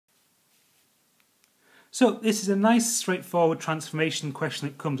So this is a nice straightforward transformation question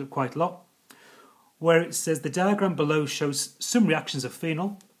that comes up quite a lot, where it says the diagram below shows some reactions of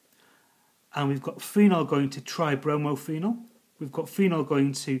phenol, and we've got phenol going to tribromophenol, we've got phenol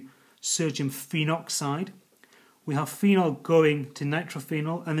going to sodium phenoxide, we have phenol going to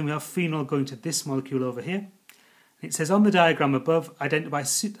nitrophenol, and then we have phenol going to this molecule over here. It says on the diagram above, identify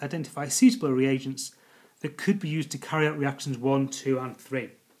suitable reagents that could be used to carry out reactions 1, 2 and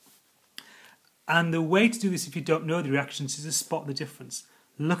 3. And the way to do this if you don't know the reactions is to spot the difference.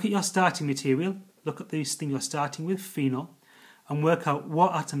 Look at your starting material, look at this thing you're starting with, phenol, and work out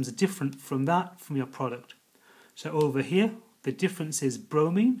what atoms are different from your product. So over here, the difference is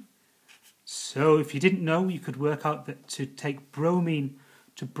bromine. So if you didn't know, you could work out that to take bromine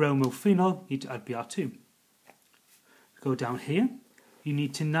to bromophenol, you need to add Br2. Go down here, you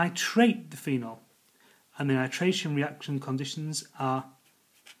need to nitrate the phenol. And the nitration reaction conditions are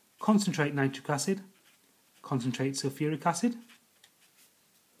concentrate nitric acid, concentrate sulfuric acid.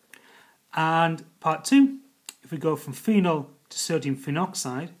 And part 2, if we go from phenol to sodium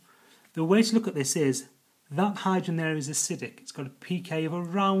phenoxide, the way to look at this is that hydrogen there is acidic. It's got a pK of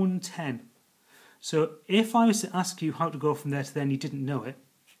around 10. So if I was to ask you how to go from there to there and you didn't know it,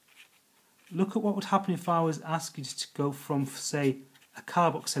 look at what would happen if I was asking you to go from, say, a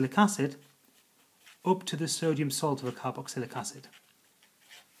carboxylic acid up to the sodium salt of a carboxylic acid.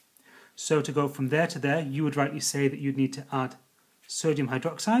 So to go from there to there, you would rightly say that you'd need to add sodium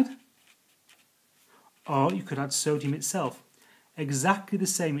hydroxide, or you could add sodium itself. Exactly the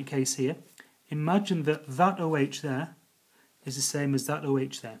same case here. Imagine that that OH there is the same as that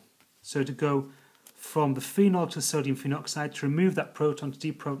OH there. So to go from the phenol to sodium phenoxide, to remove that proton to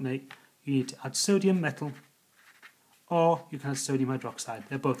deprotonate, you need to add sodium metal, or you can add sodium hydroxide.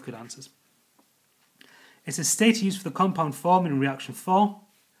 They're both good answers. It's a state used for the compound formed in reaction 4.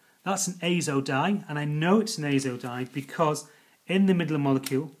 That's an azo dye, and I know it's an azo dye because in the middle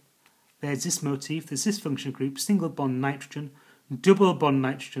molecule there's this motif, there's this function group, single bond nitrogen, double bond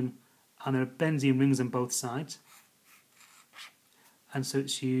nitrogen, and there are benzene rings on both sides. And so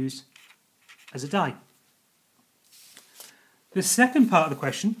it's used as a dye. The second part of the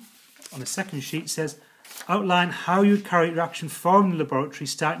question, on the second sheet, says outline how you would carry out reaction 4 in the laboratory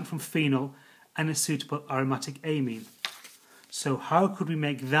starting from phenol and a suitable aromatic amine. So how could we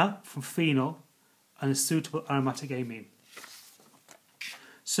make that from phenol and a suitable aromatic amine?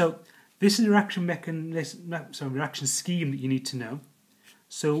 So this is a reaction reaction scheme that you need to know.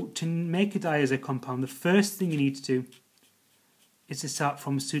 So to make a diazo compound, the first thing you need to do is to start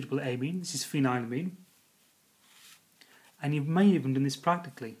from a suitable amine. This is phenylamine. And you may have even done this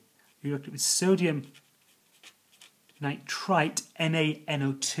practically. You worked it with sodium nitrite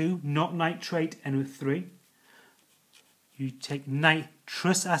NaNO2, not nitrate NO3. You take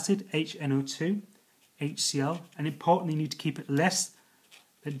nitrous acid HNO2, HCl, and importantly you need to keep it less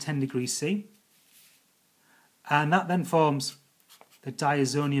than 10 degrees C. And that then forms the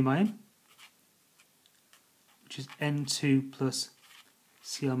diazonium ion, which is N2 plus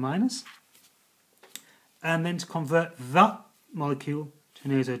Cl minus. And then to convert that molecule to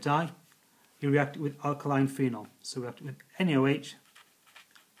an azo dye, you react it with alkaline phenol. So we react it with NaOH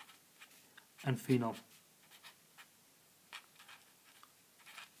and phenol.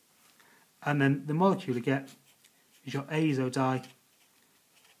 And then the molecule you get is your azo dye,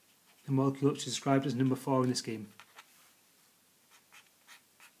 the molecule which is described as number 4 in the scheme.